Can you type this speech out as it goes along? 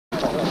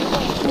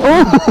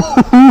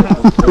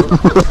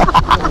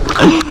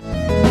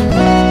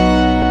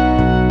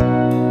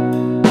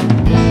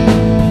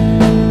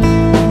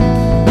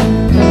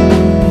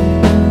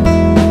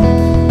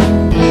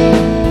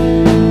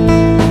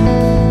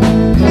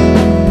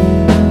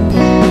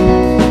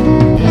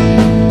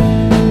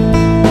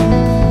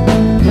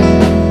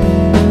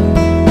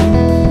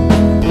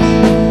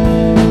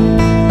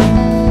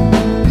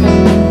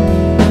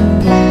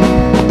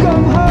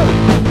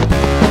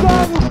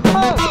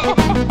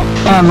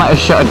I might have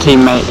shot a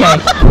teammate. I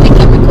think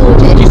I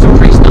recorded. Do some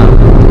freestyle.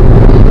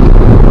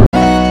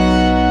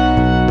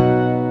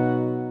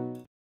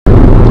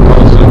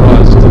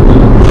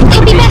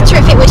 It'd be better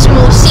if it was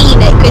more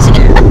scenic, isn't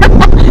it?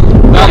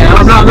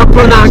 I'm not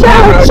putting that on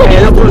camera,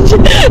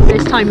 okay?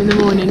 This time in the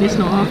morning is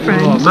not our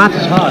friend. Oh, math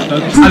is hard.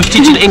 I was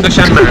teaching English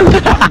and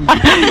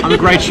math. I'm a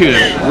great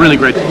student, really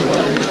great.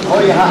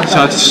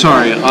 So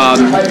sorry.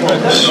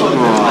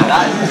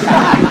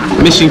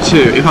 Missing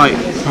 2. If I.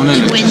 Oh no,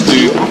 just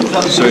do,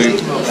 so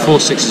 4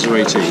 6s are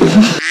 18.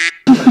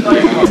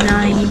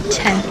 9,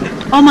 10.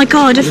 Oh my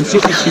god! Then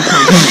 62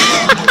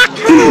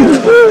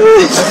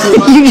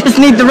 You just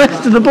need the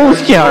rest of the balls,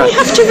 Kiara. You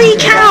have to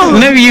recount!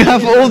 No, you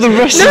have all the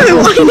rest No, of the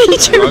balls. I need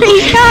to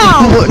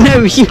recount!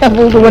 No, you have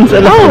all the ones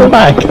that are in the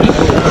bag.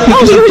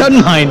 You've just done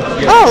mine.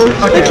 Oh,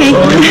 okay.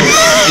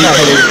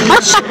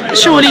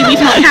 Surely we've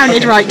not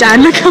counted right,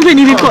 Dan. Look how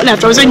many we've got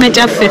left. I was only meant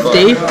to have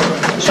 50.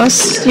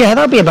 That's, yeah,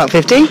 that'll be about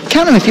 50.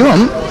 Count them if you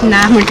want.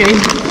 Nah, we're good.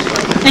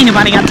 Ain't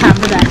nobody got time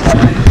for that.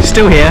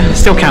 Still here,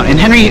 still counting.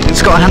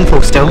 Henry's got a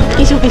handful still.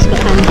 He's always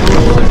got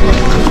handfuls.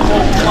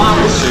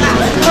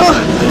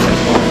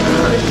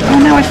 Oh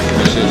no,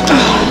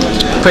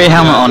 Put your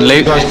helmet on,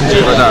 Luke. You guys can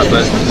do it like that,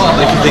 but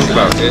if you think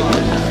about it,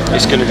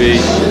 it's going to be,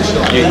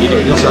 you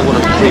don't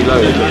want to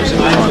preload it at the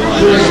same time.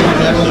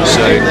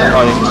 So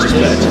I think it's just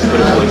better to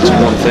put it all into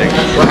one thing.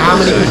 Well, how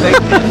many do you think?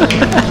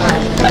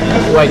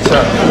 Wait,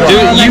 sir.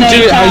 You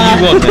do it how you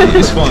want, then.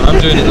 It's fine. I'm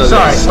doing it like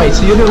Sorry, this. wait,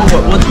 so you're doing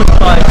what?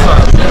 125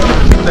 times?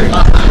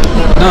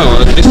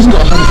 No, this has got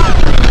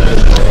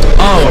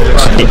 100. Oh,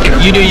 right.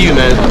 You do you,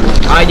 man.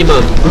 I your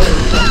mum.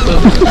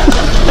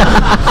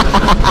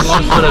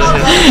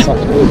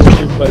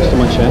 Too close to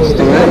my chest.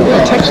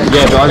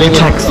 Yeah, but I think if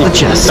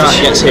that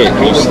gets hit,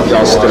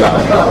 I'll still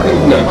out.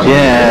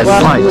 Yeah,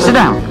 right. Sit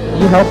down.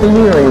 You helping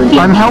me or are you?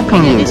 I'm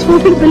helping you. it's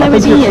falling below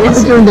his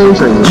ears.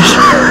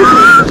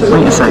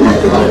 Wait a second.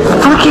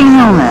 Fucking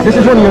helmet. This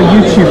is one of your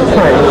YouTube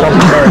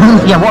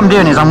pranks. Yeah, what I'm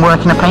doing is I'm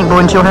working a paintball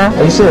into your hair.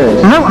 Are you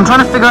serious? No, I'm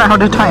trying to figure out how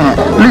to tighten it.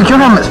 Luke, your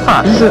helmet's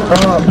fucked.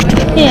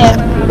 Here.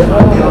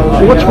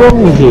 What's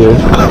wrong with you?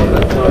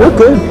 Look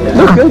good.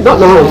 Look good. Not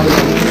now.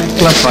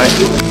 That's right.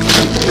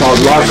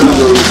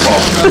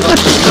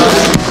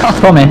 I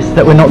promise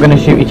that we're not going to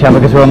shoot each other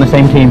because we're on the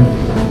same team.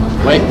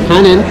 Wait,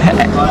 hand in. Hand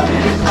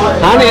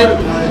in.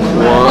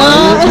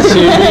 1,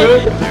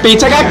 2.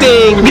 Beta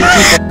acting.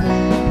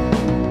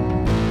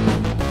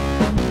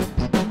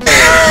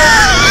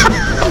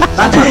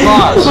 That's a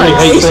lot. I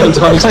hate you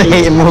sometimes. I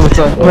hate him all the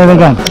time. Where are they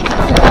going?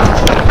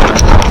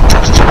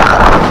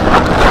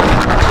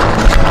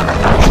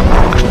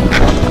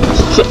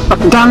 Shit,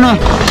 down there.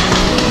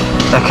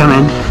 They're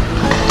coming.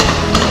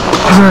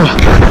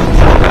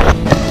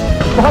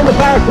 Behind the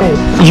barricade.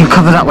 You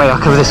cover that way, I'll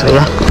cover this way,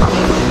 yeah?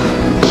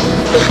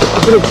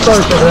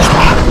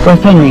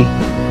 Where's Henry? I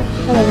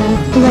don't know.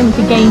 He went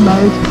into game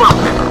mode.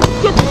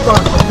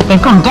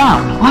 They've gone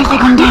down. Why have they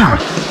gone down?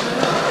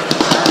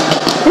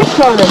 Who's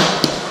trying?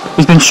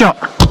 He's been shot.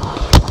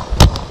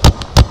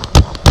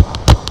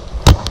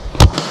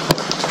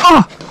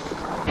 Oh!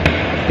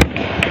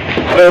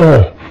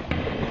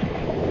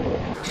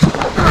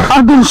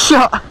 I've been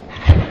shot.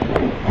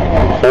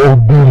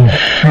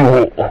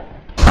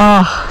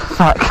 Oh,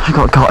 fuck. I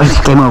got caught. It's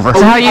game over.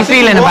 So how are you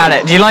feeling about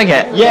it? Do you like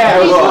it? Yeah,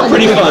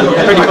 pretty fun.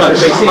 Pretty fun.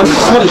 I'm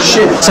full of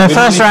shit. So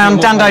first round,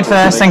 Dan died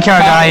first, then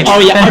Kiara died,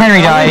 then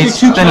Henry died,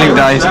 then Luke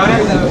died.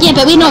 Yeah,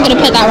 but we're not going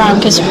to put that round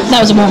because that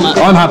was a warm-up.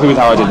 I'm happy with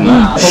how I did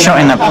that. Shot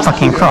in the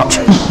fucking crotch.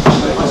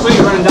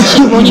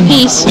 Should have worn your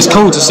piece. It's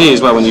cool to see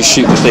as well when you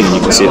shoot the thing and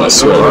you can see it like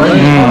swirl.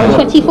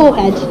 Sweaty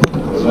forehead.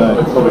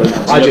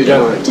 I do,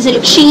 don't I? Does it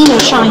look sheen or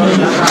shiny?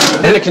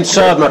 And I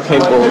conserve my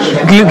paintballs.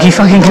 Luke, you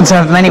fucking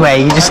conserve them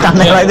anyway. You just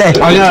stand there like this.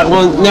 I know.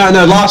 Well, no.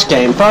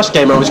 First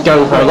game I was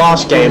going for.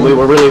 Last game we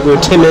were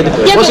timid.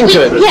 Yeah, Wasn't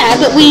good.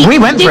 Yeah, but we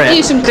went did for it,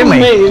 do some didn't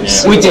cool we?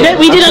 moves. We did.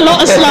 We did a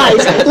lot of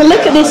slides. Well,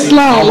 look at this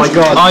slide. Oh my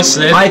god. I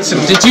slid.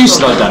 Did you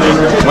slide that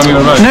when we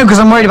were running? No, because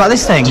I'm worried about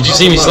this thing. Did you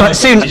see me slide? But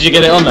soon. Did you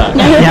get it on there?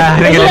 Yeah,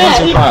 I think it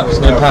is.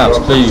 Perhaps, no perhaps,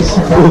 please.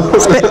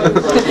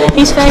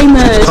 He's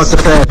famous.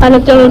 I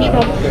love Donald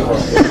Trump.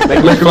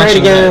 Look great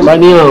again. Right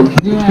in the arm.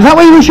 Is that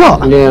where you were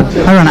shot? Yeah.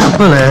 I ran out of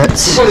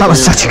bullets. That was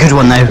such a good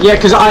one though. Yeah,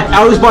 because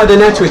I was by the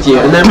net with you,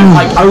 and then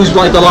I was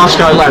like the last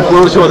guy left.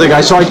 Where was the other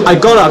guy? So I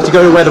got up to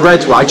go to where the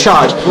Reds were. I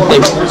charged.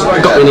 They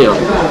got me in the arm.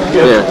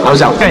 Yeah, I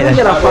was out. Great then.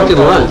 Get up fucking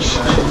lunch.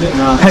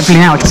 Hopefully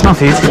now I can smell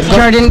food.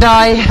 Kiara didn't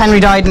die, Henry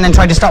died, and then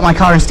tried to start my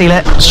car and steal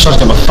it. I was trying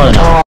to get my phone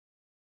out.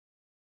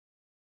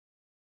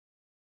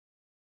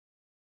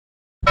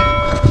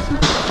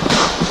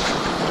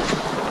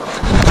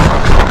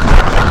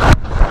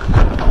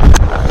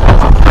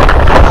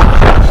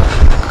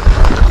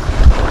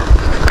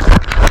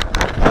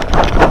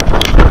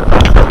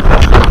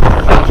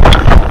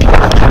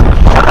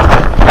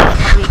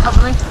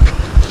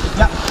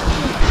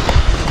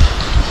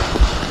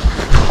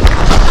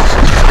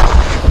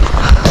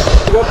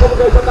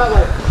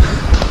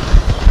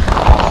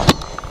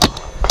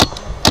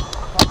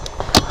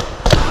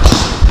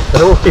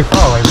 They're all too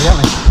far away,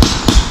 aren't they?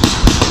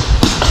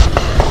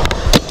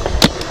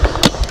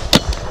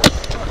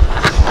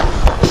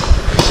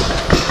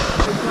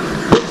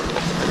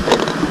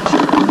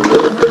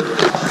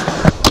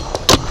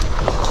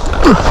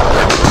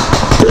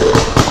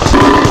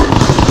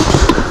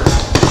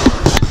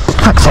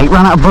 Fuck's sake,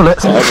 ran out of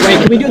bullets. Wait,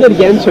 can we do that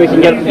again so we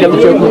can get the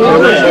joke on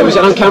camera? Was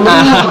it on camera?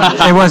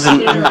 It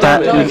wasn't,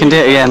 but you can do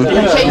it again.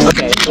 Okay,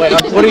 wait,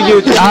 what do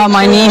you do? Oh,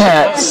 my knee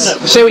hurts.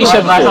 Say what you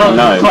said before.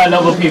 No.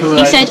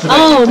 He said,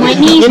 oh, my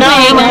knee's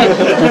playing out.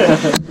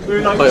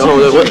 Wait,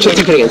 hold on, take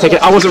it again, take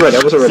it. I wasn't ready.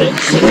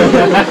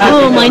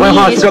 Oh, my My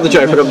heart, knee is... forgot the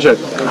joke.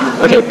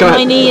 Okay, go My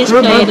ahead. knee is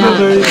playing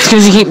out. It's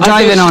because you keep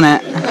diving on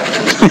it.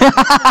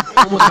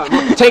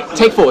 Take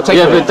four, take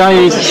four. But don't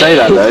you need to say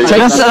that though.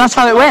 That's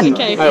how it went.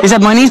 He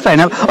said my knee's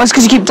playing up. Oh, it's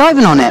because you keep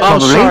diving on it, Oh,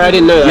 probably. sorry, I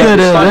didn't know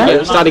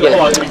that. Start again.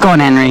 Go on,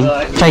 Henry.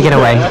 Take it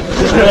away.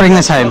 Bring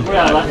this home.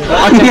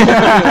 Okay.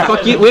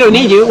 Fuck you, we don't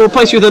need you. We'll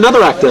place you with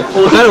another actor.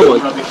 A better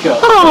one.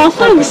 Oh,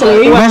 thanks,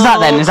 Louis. Where's that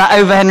then? Is that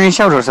over Henry's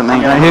shoulder or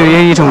something? Who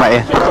are you talking about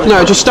here?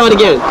 No, just start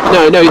again.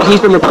 No, he's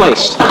been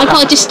replaced. I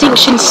got a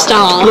distinction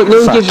star. Look,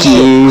 no one gives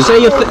you.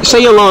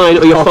 Say your line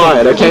or you're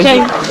fired,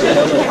 okay?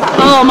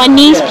 Oh, my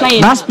knee's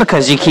playing. That's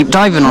because you keep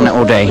diving on it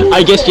all day.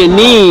 I guess you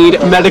need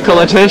medical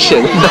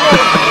attention.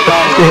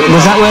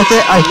 Was that worth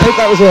it? I hope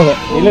that was worth it.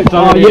 You looked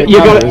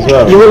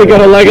You really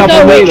got a leg up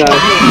on me there.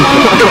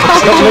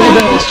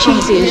 It's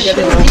cheesy as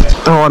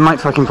shit. Oh, I might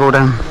fucking fall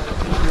down.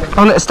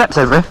 Oh, look, steps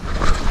over here.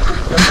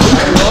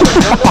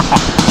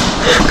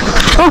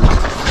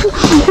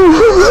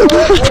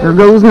 There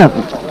goes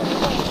nothing.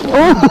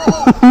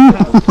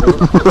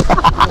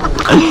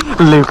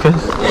 Lucas.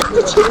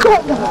 Did you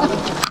get that?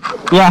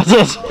 Yeah, I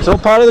did. It's all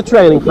part of the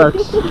training,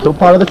 folks. It's all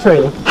part of the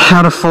training.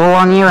 How to fall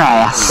on your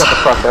ass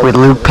with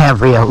Luke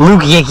Pevriel.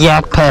 Luke Yik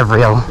Yak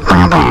Pevriel.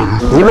 Bam, bam.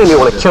 You made me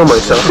want to kill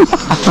myself.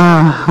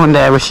 One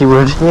day I wish you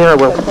would. Yeah, I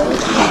will.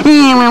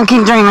 Yeah, we'll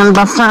keep dreaming,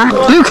 Buster.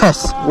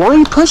 Lucas! Why are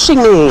you pushing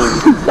me?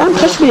 Don't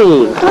push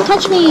me. Don't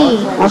touch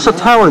me. What's the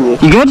towel on you?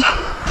 You good?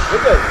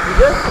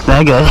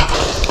 They're good.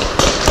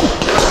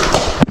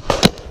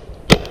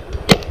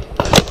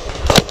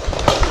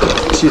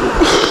 Excuse me.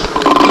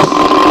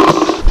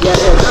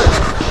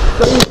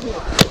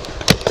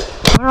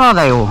 Where are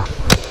they all?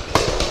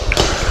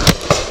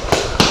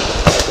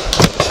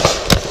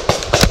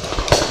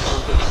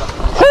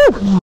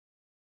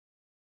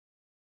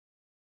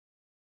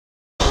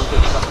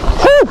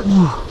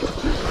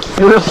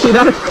 You want to see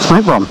that?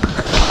 Smoke bomb.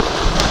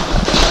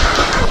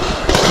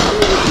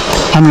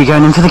 Henry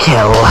going in for the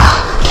kill.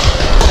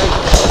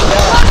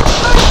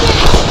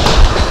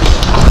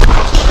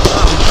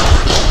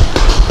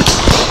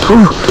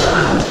 Ooh.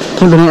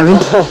 Keep it, have you?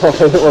 It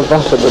was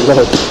better than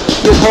that.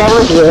 You're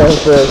hard? Yeah,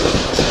 it's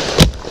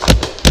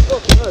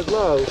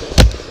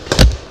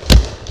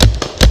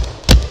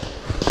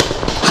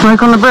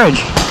Smoke on the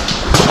bridge.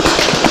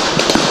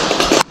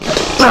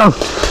 Oh.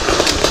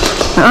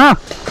 Oh.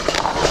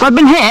 Have I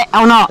been hit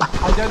or not?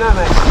 I don't know,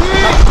 mate.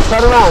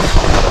 Turn around.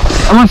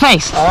 On my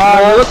face?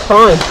 You look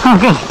fine. Oh,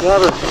 good.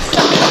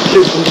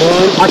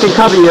 I can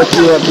cover you if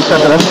you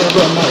cover them.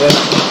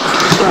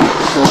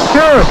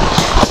 Sure.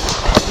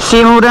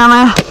 See them all down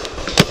there?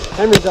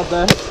 Henry's up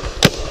there.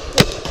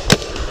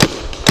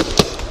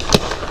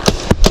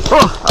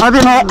 Oh, I've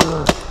been hit.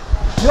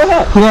 You're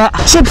hit? Yeah.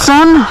 Ship,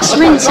 son. Let's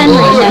rinse Henry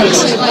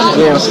next.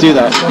 Yeah, let's do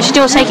that. We should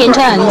all take it in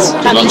turns.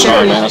 That'd be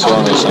true.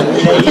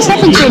 There's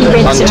nothing to really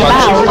rinse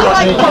about.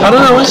 I don't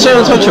know, let's say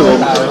untouchable.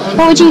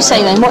 What would you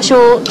say then? What's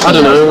your... I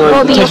don't know,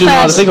 What would be it your takes me a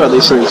while to first... think about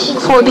these things.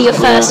 What would be your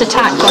first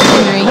attack on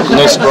Henry?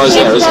 No surprise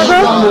there, is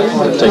there?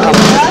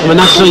 I'm a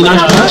naturally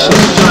nice person.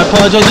 Should I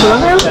apologise for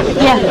that?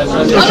 Yeah.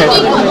 Okay.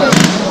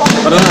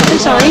 I don't know. Say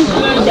sorry.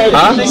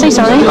 Huh? Say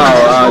sorry.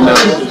 Oh, no.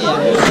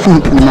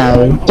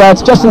 No.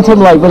 Dad's Justin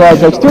Timberlake with our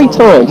jokes 3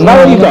 times. Is that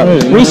what you got?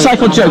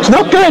 Recycled jokes.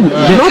 Not good.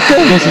 Not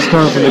good. This is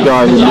coming from the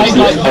guy who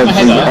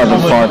literally every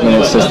 5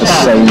 minutes says the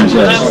same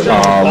joke.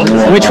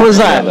 Which was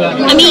that?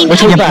 I mean...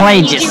 You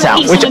played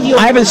yourself. Which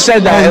I haven't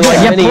said that in like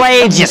You many...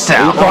 played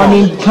yourself. But I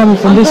mean, coming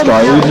from this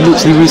guy who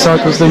literally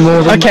recycles them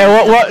more than... Okay,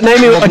 what?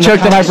 Name me a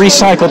joke that I've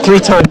recycled 3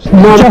 times.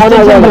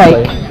 Justin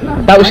Timberlake.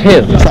 That was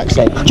him.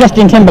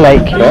 Justin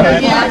Timberlake.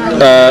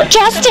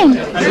 Justin!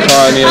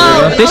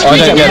 This I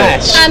don't get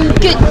it.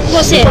 Good.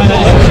 What's it?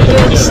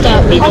 Good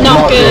stuff.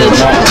 Not good.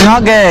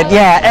 Not good.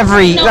 Yeah,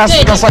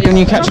 that's like your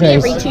new catchphrase.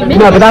 Every 2 minutes.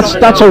 No, but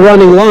that's a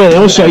running line.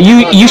 Also,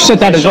 you said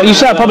that as well. You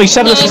said it probably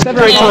 7 or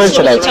 8 times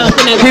today.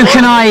 Who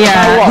can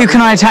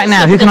I attack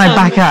now? Who can I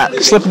back up?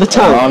 Slip of the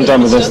tongue. I'm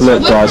done with this.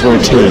 Look, guys, we're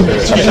a team.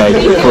 Okay,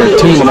 we're a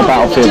team on the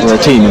battlefield. We're a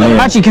team in here.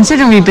 Actually,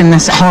 considering we've been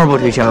this horrible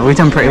to each other, we've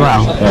done pretty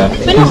well.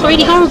 We're not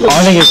really horrible.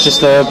 I think it's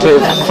just a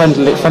bit of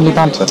friendly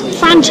banter.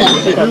 Franta.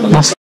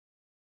 What's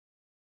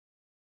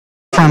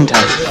Fanta?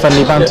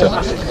 Friendly banter.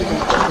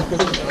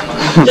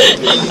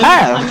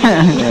 Oh.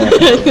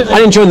 I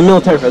didn't join the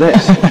military for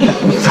this.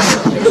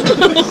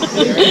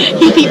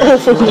 He'd be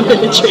awful in the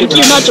military. Can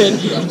you imagine?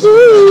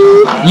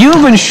 You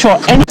haven't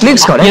shot any.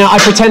 Luke's got it. You know, I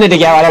pretended to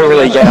get. I don't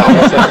really get it.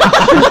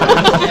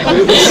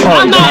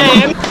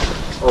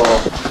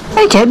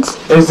 Hey kids.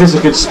 Is this a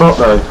good spot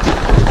though?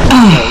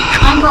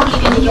 I'm probably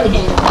going to hit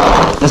him.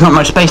 There's not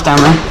much space down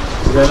there.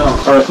 I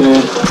reckon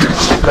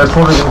they're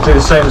probably going to do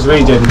the same as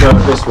we did and go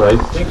up this way,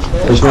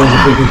 which means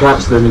if we can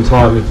catch them in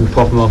time we can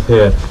pop them off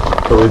here.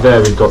 But with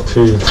there we've got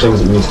two things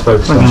that we need to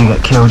focus We're on. going to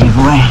get killed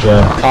either way.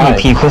 Yeah. Hey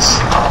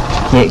Pucus.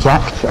 Yik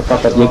yak. Shut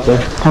up, that Yik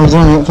Yak. How you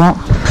doing, Yik yak?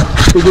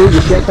 Good,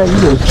 Yik Yak, how you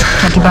doing?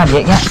 Not too bad,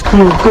 Yik yak.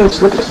 Oh, good.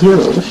 Look at Hero.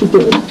 What's she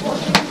doing?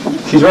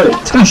 She's ready.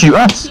 It's going to shoot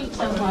us.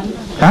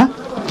 Huh?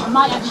 I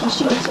might actually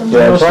shoot someone.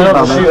 Yeah, try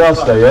not to shoot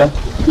us though, yeah?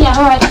 Yeah,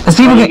 alright. As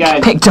people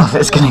get picked off,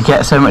 it's going to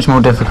get so much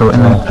more difficult,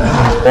 isn't it?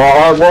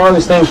 Well, what I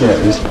was thinking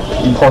is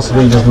you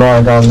possibly just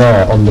lying down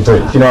there on the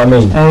bridge. Do you know what I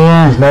mean? Oh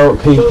yeah. No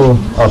people,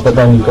 but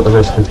then you've got the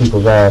risk of people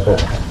there, but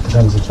it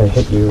depends if they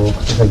hit you or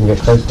if they can get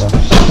close enough.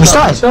 We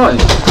started.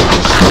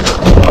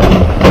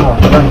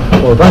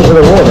 Well, thanks for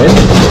the warning.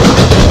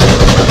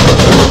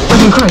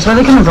 Fucking Christ, where are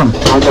they coming from?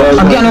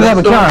 I'm getting over there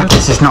with Cara.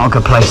 This is not a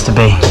good place to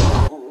be.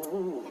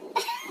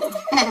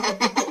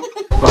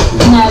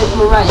 No,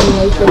 we're right in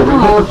the open.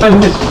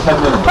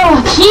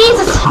 Oh,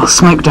 Jesus! Oh,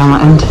 smoke down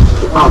that end.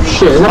 Oh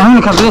shit. I'm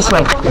going to cover this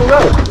way.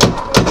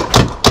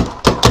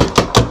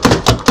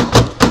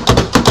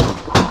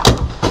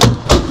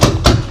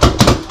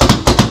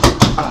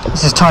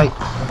 This is tight.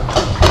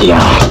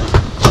 Yeah.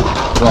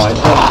 Right.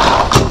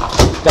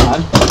 Dan,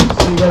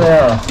 see where they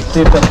are.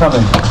 See if they're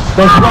coming.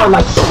 There's one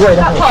like straight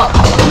up.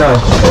 No.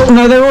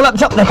 No, they're all up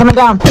top. They're coming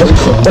down.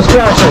 Let's go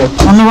out here.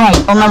 On the right.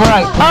 On the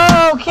right.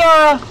 Oh,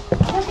 Kiara.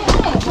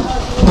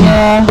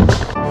 Yeah.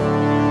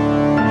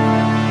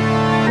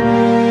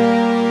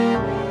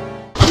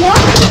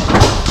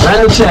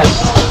 Round the chest.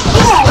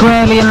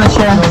 Squarely in the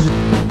chair.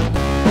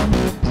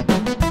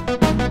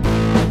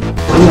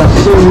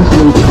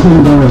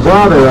 Where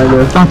are they right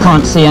now? I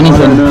can't see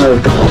anything. No.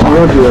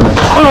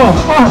 Oh,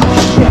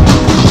 shit.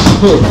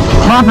 What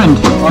happened?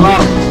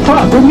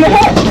 Fuck, with your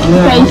head.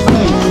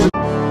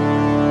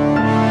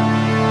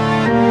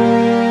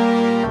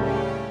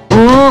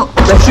 Oh.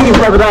 They're shooting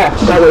from over there.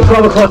 That way,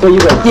 12 o'clock where you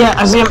went. Yeah,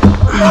 I see him. I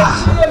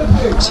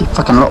see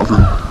fucking a lot of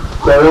them.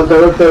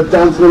 They're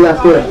down to the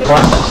left here.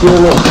 Right, see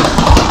them all.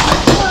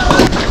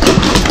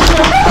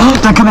 Oh,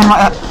 don't come in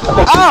like that.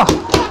 Oh!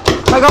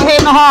 I got hit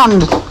in the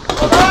hand.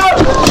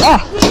 Yeah.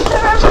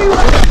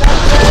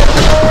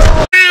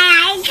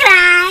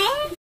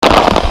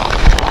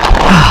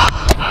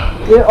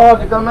 Yeah, oh,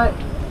 have you done, mate?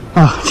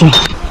 Oh, gee.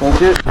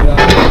 Thank you.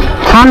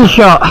 Hand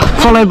shot,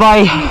 followed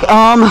by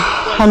arm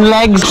and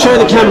legs. Show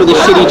the camera the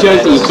shitty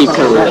joke that you keep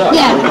covering.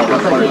 Yeah.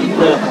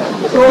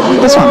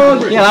 This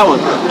one. Yeah, that one.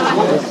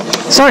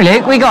 Sorry,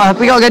 Luke. We gotta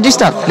go do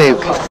stuff,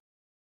 Luke.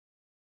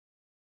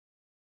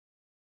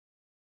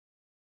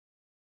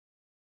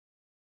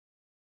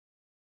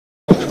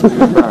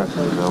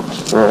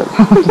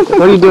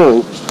 What are you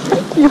doing?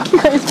 Your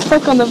guy is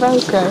stuck on the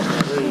Velcro.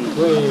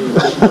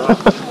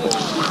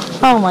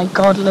 Oh my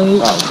god,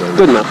 Luke.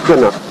 Good enough, good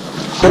enough.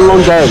 Put it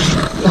on down.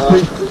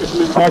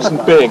 Nice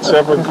and big so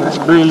everyone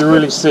can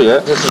really see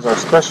it. This is our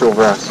special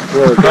brass.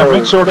 Yeah,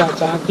 make sure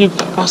that you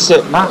pass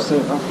it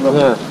massive.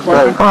 Yeah,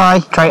 Bye,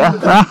 traitor.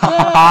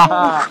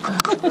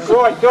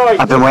 Right, guys.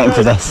 I've been waiting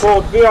for this.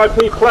 Called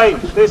VIP plane.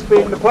 This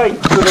being the plane.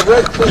 So the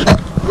red thing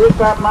with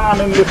that man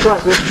in the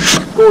attractive,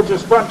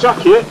 gorgeous front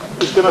jacket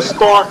is going to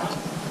start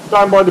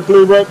down by the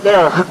blue rope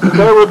there.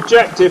 Their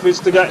objective is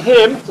to get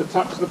him to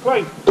touch the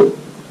plane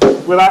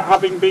without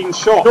having been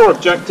shot. Your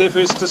objective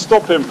is to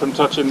stop him from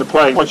touching the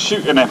plane by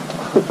shooting him.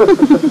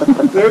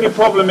 The only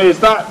problem is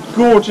that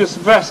gorgeous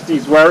vest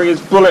he's wearing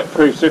is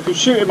bulletproof, so if you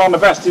shoot him on the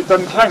vest it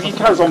doesn't count, he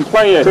carries on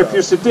playing. So if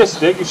you're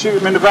sadistic, you shoot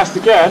him in the vest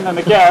again and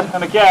again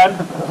and again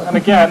and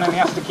again and he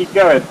has to keep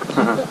going.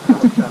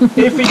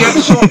 If he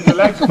gets shot in the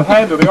legs or the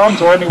head or the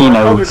arms or anywhere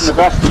other than the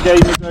vest, the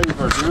game is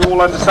over. Do you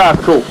all understand?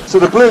 Cool. So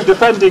the blue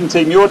defending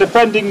team, you're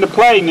defending the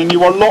plane and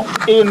you are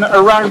locked in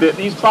around it.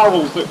 These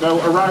barrels that go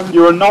around,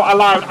 you are not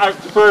allowed out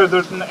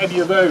further than any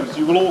of those.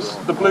 You will also,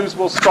 the blues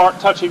will start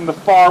touching the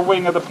far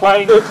wing of the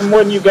plane. If and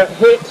when you get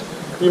hit,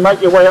 you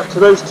make your way up to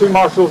those two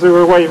marshals who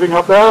are waving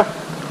up there.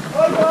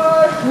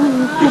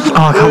 Oh,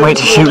 I can't wait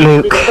to shoot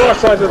Luke.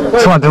 That's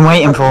what I've been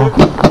waiting for.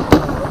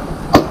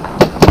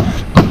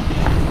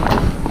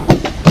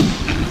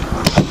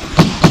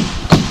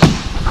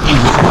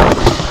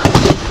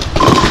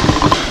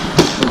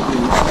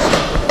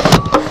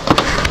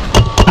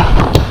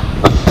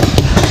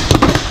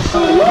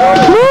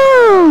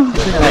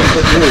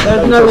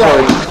 No way.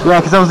 Yeah,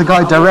 because there was a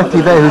guy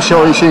directly there who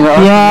shot you shooting at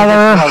us. Yeah, there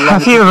were a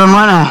few of them,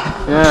 weren't there?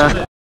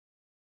 Yeah.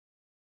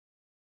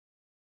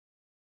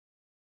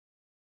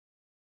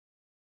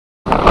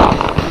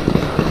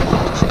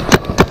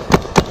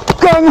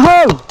 Gung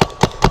ho!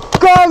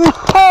 Gung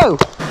ho!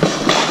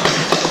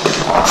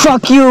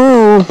 Fuck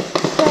you!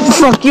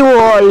 Fuck you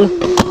all!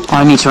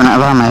 I need to run out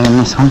of ammo in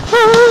this one.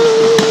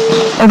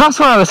 Oh, that's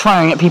where I was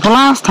firing at people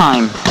last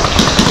time.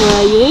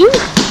 Were you?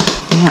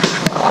 Yeah.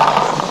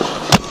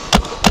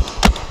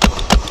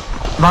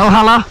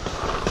 Valhalla.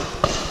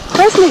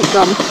 Where's Luke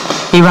gone?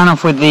 He ran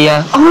off with the,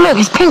 oh look,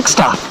 it's pink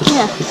stuff.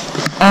 Yeah.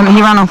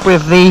 He ran off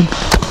with the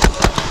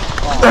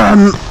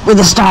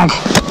stag.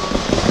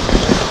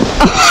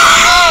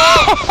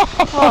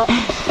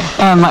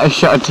 I might have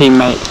shot a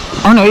teammate.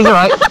 Oh no, he's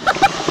alright.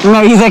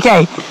 No, he's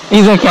okay.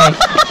 He's okay.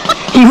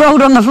 He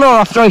rolled on the floor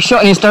after I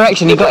shot in his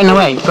direction. He got in the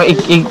way, but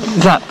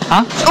he's up.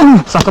 Huh?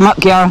 Ooh, suck him up,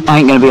 Kiara. I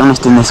ain't gonna be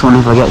honest in this one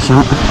if I get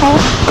shot.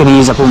 Gonna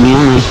use up all my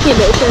ammo. Yeah,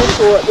 but it's going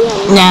for at the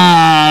end.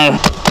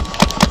 No.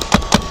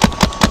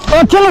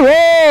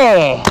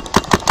 Artillery!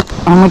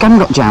 Oh, my gun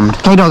got jammed.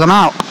 K-Dog, I'm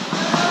out.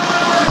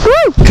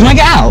 Woo! Can I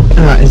get out?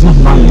 Alright, there's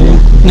nothing wrong with you.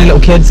 No little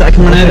kids that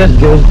can run over?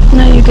 Good.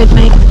 No, you're good,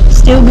 mate.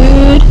 Still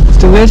good.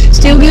 Still good?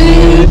 Still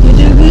good.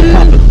 You're doing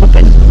good. Hop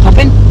in. Hop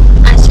in.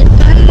 I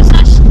suppose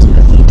I should do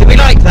it. Did we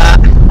like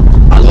that?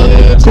 I love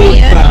it. Big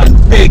fan.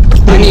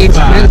 Big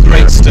fan.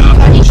 Great stuff.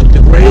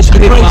 The greatest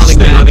planning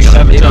thing I've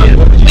ever done.